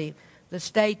known as the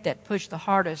state that pushed the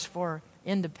hardest for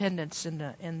independence in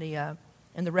the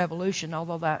Revolution,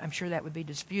 although I'm sure that would be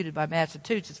disputed by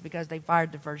Massachusetts because they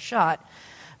fired the first shot.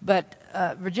 But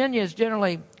Virginia is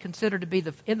generally considered to be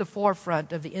in the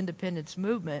forefront of the independence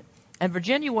movement. And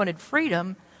Virginia wanted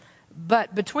freedom,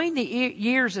 but between the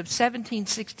years of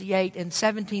 1768 and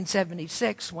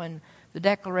 1776, when the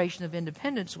Declaration of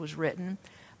Independence was written,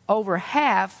 over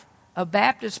half of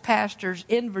Baptist pastors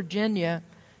in Virginia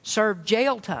served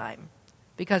jail time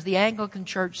because the Anglican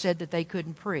Church said that they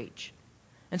couldn't preach.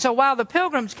 And so while the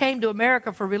Pilgrims came to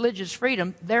America for religious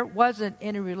freedom, there wasn't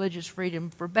any religious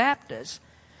freedom for Baptists.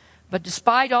 But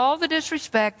despite all the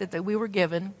disrespect that we were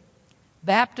given,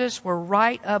 Baptists were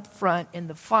right up front in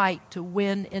the fight to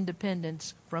win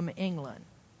independence from England.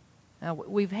 Now,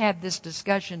 we've had this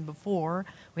discussion before.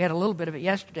 We had a little bit of it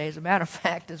yesterday, as a matter of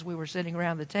fact, as we were sitting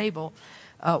around the table,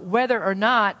 whether or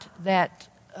not that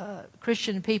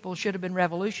Christian people should have been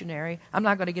revolutionary. I'm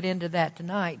not going to get into that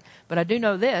tonight. But I do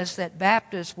know this, that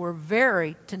Baptists were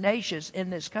very tenacious in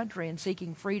this country in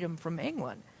seeking freedom from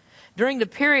England. During the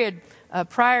period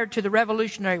prior to the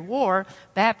Revolutionary War,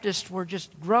 Baptists were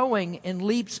just growing in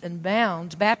leaps and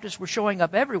bounds. Baptists were showing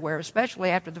up everywhere, especially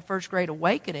after the First Great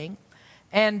Awakening.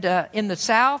 And in the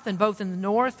South and both in the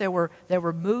North, there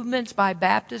were movements by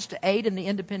Baptists to aid in the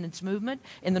independence movement.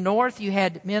 In the North, you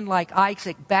had men like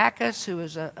Isaac Backus, who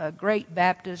was a great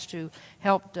Baptist who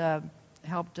helped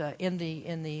in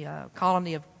the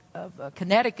colony of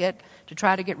Connecticut to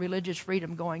try to get religious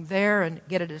freedom going there and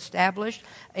get it established.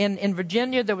 In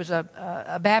Virginia, there was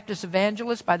a Baptist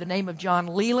evangelist by the name of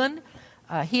John Leland.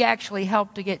 He actually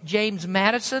helped to get James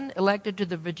Madison elected to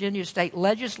the Virginia state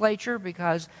legislature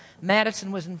because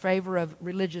Madison was in favor of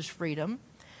religious freedom.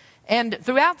 And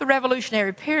throughout the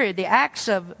Revolutionary period, the acts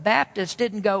of Baptists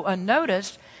didn't go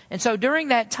unnoticed. And so during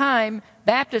that time,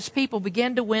 Baptist people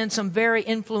began to win some very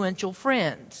influential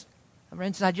friends. For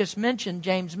instance, I just mentioned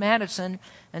James Madison,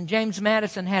 and James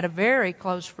Madison had a very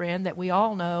close friend that we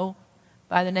all know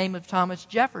by the name of Thomas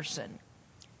Jefferson.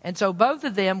 And so both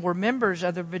of them were members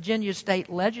of the Virginia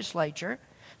state legislature.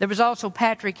 There was also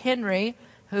Patrick Henry,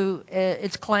 who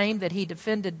it's claimed that he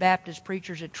defended Baptist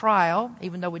preachers at trial,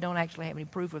 even though we don't actually have any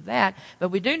proof of that. But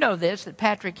we do know this, that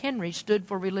Patrick Henry stood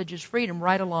for religious freedom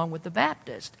right along with the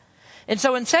Baptists. And so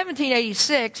in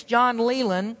 1786, John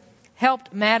Leland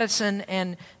helped Madison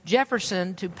and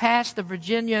Jefferson to pass the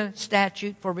Virginia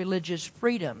Statute for Religious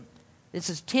Freedom. This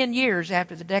is 10 years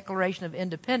after the Declaration of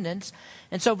Independence.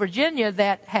 And so Virginia,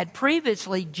 that had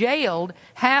previously jailed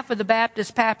half of the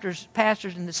Baptist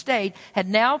pastors in the state, had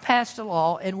now passed a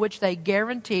law in which they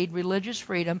guaranteed religious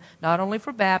freedom, not only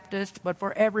for Baptists, but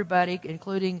for everybody,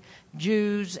 including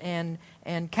Jews and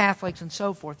Catholics and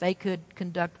so forth. They could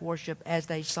conduct worship as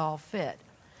they saw fit.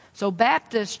 So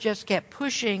Baptists just kept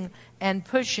pushing and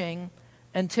pushing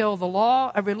until the law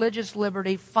of religious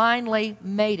liberty finally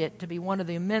made it to be one of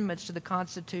the amendments to the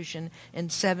Constitution in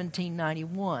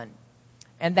 1791.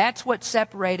 And that's what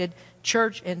separated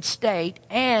church and state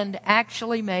and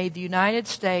actually made the United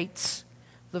States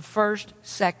the first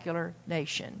secular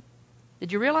nation.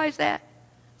 Did you realize that?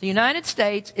 The United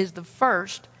States is the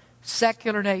first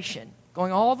secular nation.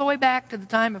 Going all the way back to the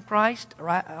time of Christ,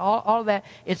 right, all of that,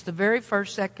 it's the very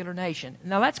first secular nation.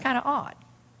 Now that's kind of odd.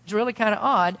 It's really kind of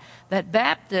odd that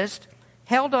Baptists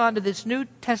held on to this New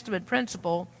Testament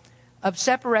principle of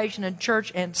separation in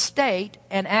church and state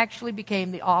and actually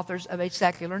became the authors of a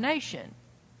secular nation.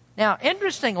 Now,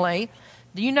 interestingly,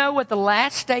 do you know what the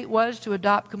last state was to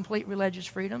adopt complete religious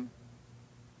freedom?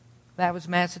 That was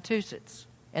Massachusetts.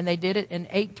 And they did it in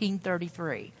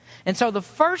 1833. And so the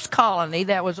first colony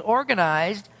that was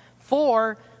organized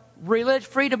for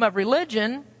freedom of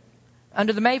religion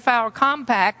under the Mayflower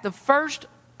Compact, the first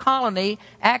colony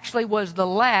actually was the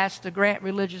last to grant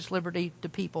religious liberty to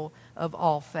people of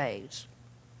all faiths.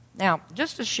 Now,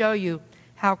 just to show you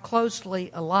how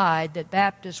closely allied that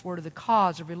Baptists were to the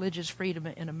cause of religious freedom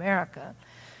in America,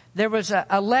 there was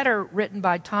a letter written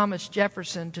by Thomas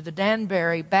Jefferson to the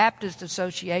Danbury Baptist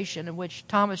Association in which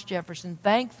Thomas Jefferson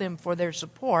thanked them for their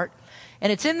support.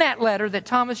 And it's in that letter that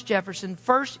Thomas Jefferson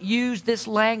first used this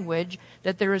language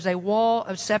that there is a wall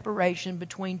of separation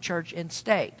between church and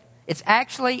state. It's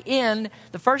actually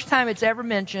the first time it's ever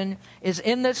mentioned is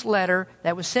in this letter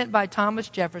that was sent by Thomas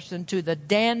Jefferson to the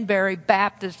Danbury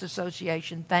Baptist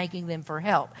Association thanking them for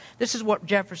help. This is what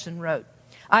Jefferson wrote.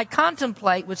 I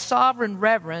contemplate with sovereign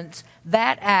reverence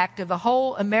that act of the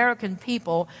whole American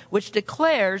people which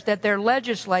declares that their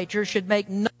legislature should make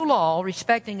no law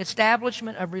respecting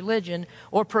establishment of religion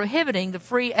or prohibiting the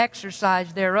free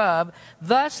exercise thereof,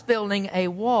 thus building a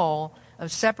wall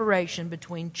of separation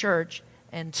between church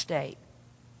and state.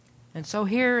 And so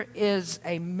here is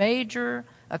a major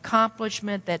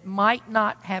accomplishment that might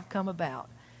not have come about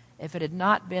if it had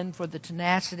not been for the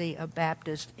tenacity of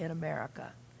Baptists in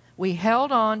America. We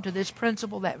held on to this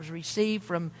principle that was received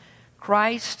from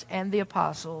Christ and the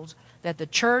apostles, that the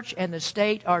church and the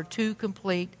state are two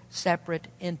complete separate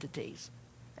entities.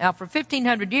 Now, for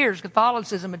 1,500 years,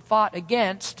 Catholicism had fought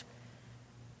against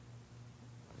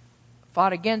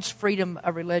freedom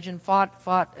of religion,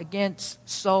 fought against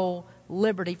soul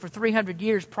liberty. For 300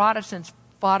 years, Protestants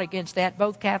fought against that.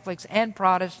 Both Catholics and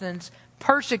Protestants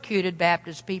persecuted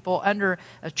Baptist people under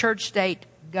a church-state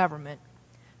government.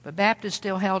 But Baptists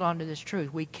still held on to this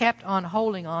truth. We kept on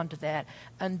holding on to that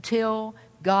until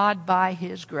God, by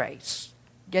His grace,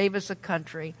 gave us a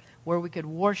country where we could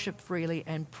worship freely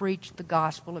and preach the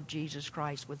gospel of Jesus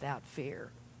Christ without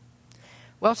fear.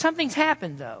 Well, something's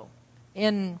happened, though.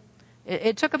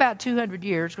 It took about 200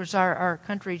 years, because our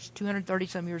country's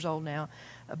 230-some years old now,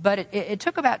 but it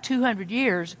took about 200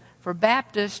 years for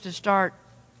Baptists to start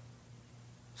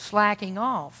slacking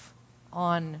off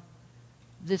on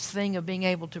this thing of being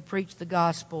able to preach the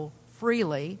gospel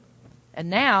freely.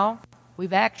 And now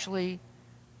we're actually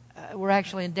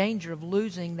in danger of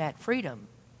losing that freedom.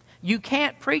 You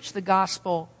can't preach the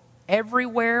gospel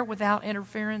everywhere without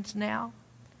interference now.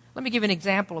 Let me give you an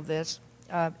example of this.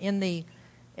 In the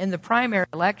primary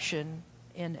election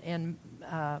in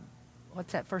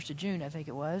 1st of June, I think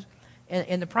it was.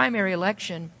 In the primary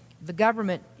election, the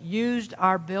government used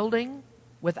our building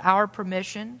with our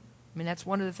permission. I mean, that's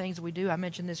one of the things we do. I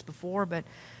mentioned this before, but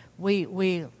we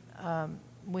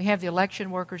have the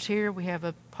election workers here. We have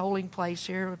a polling place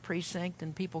here, a precinct,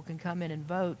 and people can come in and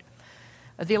vote.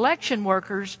 The election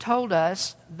workers told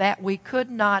us that we could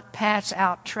not pass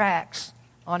out tracts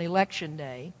on election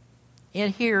day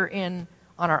on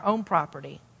our own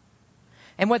property.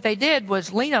 And what they did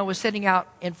was Leno was sitting out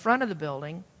in front of the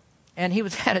building, and he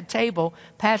was at a table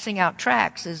passing out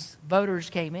tracts as voters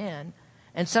came in.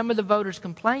 And some of the voters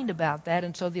complained about that,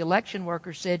 and so the election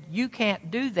workers said, you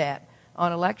can't do that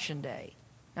on election day.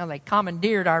 Now, they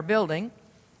commandeered our building,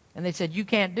 and they said, you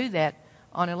can't do that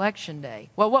on election day.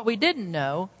 Well, what we didn't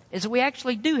know is that we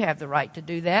actually do have the right to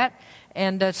do that.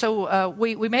 And so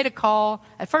we made a call.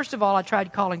 First of all, I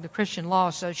tried calling the Christian Law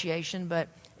Association, but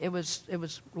It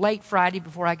was late Friday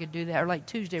before I could do that, or late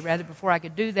Tuesday rather, before I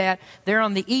could do that. They're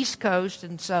on the East Coast,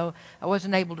 and so I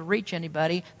wasn't able to reach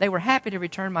anybody. They were happy to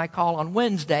return my call on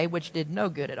Wednesday, which did no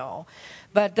good at all.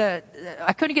 But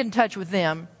I couldn't get in touch with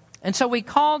them. And so we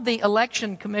called the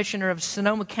election commissioner of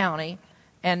Sonoma County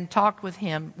and talked with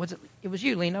him. It was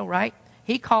you, Lino, right?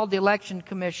 He called the election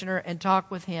commissioner and talked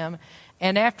with him.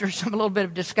 And after a little bit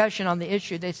of discussion on the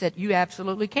issue, they said, you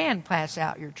absolutely can pass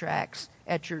out your tracts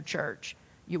at your church.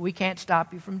 We can't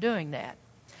stop you from doing that.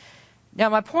 Now,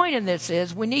 my point in this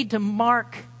is we need to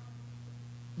mark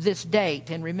this date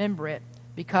and remember it,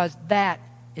 because that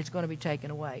is going to be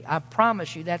taken away. I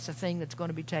promise you that's the thing that's going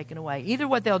to be taken away. Either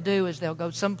what they'll do is they'll go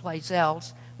someplace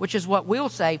else, which is what we'll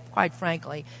say, quite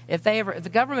frankly. If the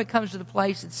government comes to the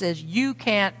place that says you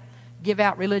can't give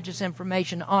out religious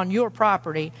information on your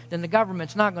property, then the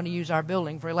government's not going to use our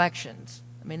building for elections.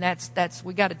 I mean,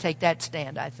 we got to take that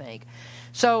stand, I think.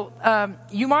 So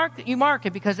you mark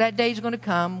it, because that day is going to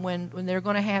come when they're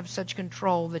going to have such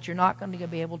control that you're not going to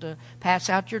be able to pass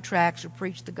out your tracts or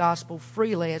preach the gospel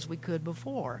freely as we could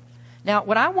before. Now,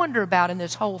 what I wonder about in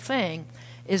this whole thing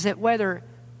is that whether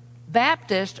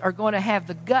Baptists are going to have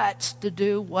the guts to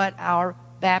do what our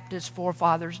Baptist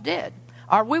forefathers did.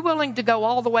 Are we willing to go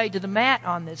all the way to the mat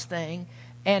on this thing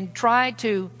and try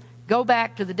to go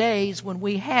back to the days when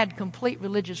we had complete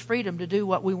religious freedom to do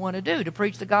what we want to do, to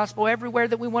preach the gospel everywhere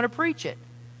that we want to preach it?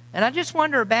 And I just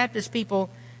wonder, are Baptist people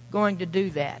going to do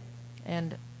that?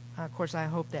 And, of course, I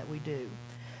hope that we do.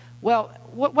 Well,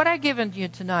 what I've given you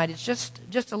tonight is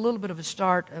just a little bit of a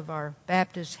start of our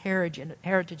Baptist heritage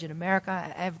in America.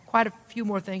 I have quite a few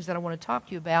more things that I want to talk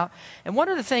to you about. And one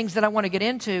of the things that I want to get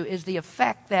into is the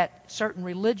effect that certain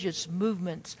religious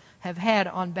movements have had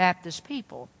on Baptist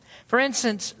people. For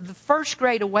instance, the First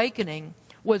Great Awakening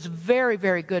was very,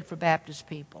 very good for Baptist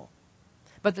people.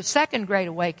 But the Second Great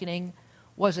Awakening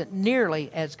wasn't nearly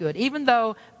as good. Even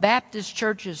though Baptist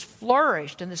churches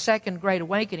flourished in the Second Great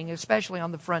Awakening, especially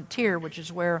on the frontier, which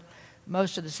is where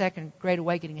most of the Second Great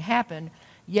Awakening happened,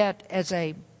 yet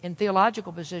in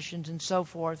theological positions and so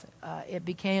forth, it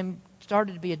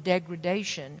started to be a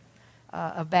degradation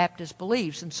of Baptist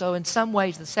beliefs. And so in some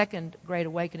ways, the Second Great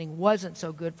Awakening wasn't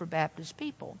so good for Baptist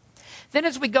people. Then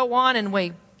as we go on, and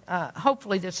we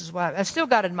hopefully this is why I still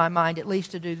got in my mind at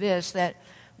least to do this, that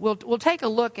we'll take a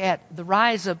look at the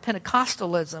rise of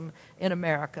Pentecostalism in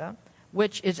America,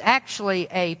 which is actually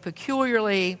a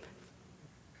peculiarly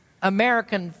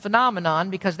American phenomenon,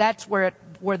 because that's where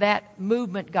that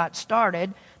movement got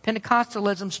started.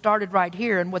 Pentecostalism started right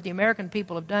here, and what the American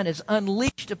people have done is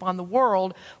unleashed upon the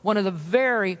world one of the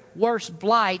very worst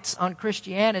blights on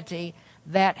Christianity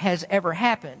that has ever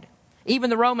happened. Even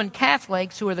the Roman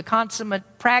Catholics, who are the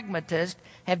consummate pragmatists,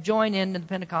 have joined in the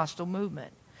Pentecostal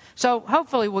movement. So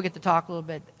hopefully we'll get to talk a little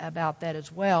bit about that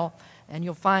as well. And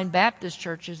you'll find Baptist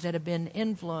churches that have been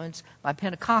influenced by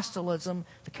Pentecostalism,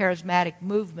 the charismatic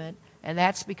movement, and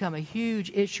that's become a huge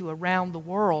issue around the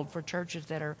world for churches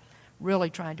that are really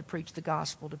trying to preach the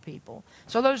gospel to people.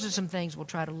 So those are some things we'll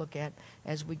try to look at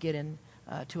as we get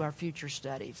to our future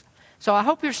studies. So I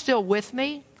hope you're still with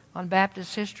me on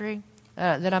Baptist history,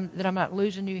 that I'm not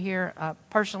losing you here.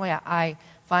 Personally, I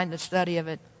find the study of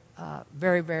it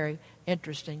very, very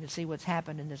interesting to see what's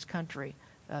happened in this country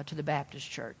to the Baptist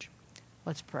church.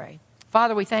 Let's pray.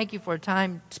 Father, we thank you for a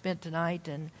time spent tonight,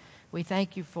 and we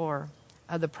thank you for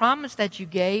the promise that you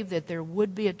gave that there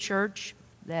would be a church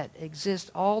that exists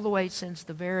all the way since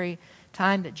the very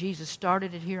time that Jesus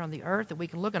started it here on the earth, that we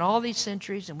can look at all these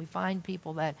centuries and we find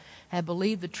people that have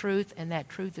believed the truth, and that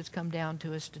truth has come down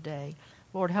to us today.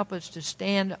 Lord, help us to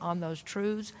stand on those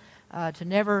truths, to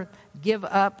never give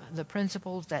up the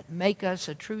principles that make us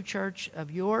a true church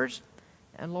of yours.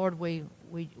 And Lord, we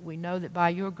know that by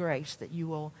your grace that you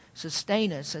will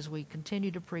sustain us as we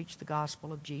continue to preach the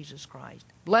gospel of Jesus Christ.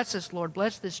 Bless us, Lord.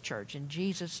 Bless this church. In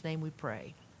Jesus' name we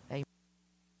pray. Amen.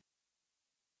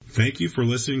 Thank you for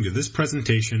listening to this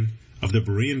presentation of the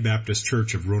Berean Baptist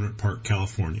Church of Rohnert Park,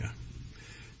 California.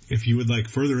 If you would like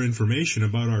further information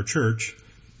about our church,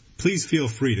 please feel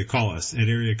free to call us at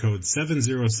area code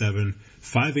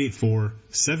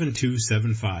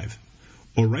 707-584-7275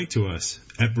 or write to us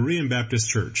at Berean Baptist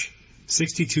Church,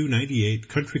 6298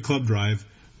 Country Club Drive,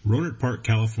 Rohnert Park,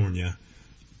 California,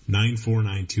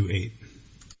 94928.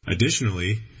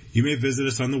 Additionally, you may visit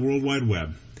us on the World Wide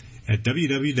Web at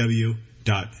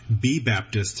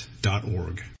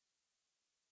www.bbaptist.org.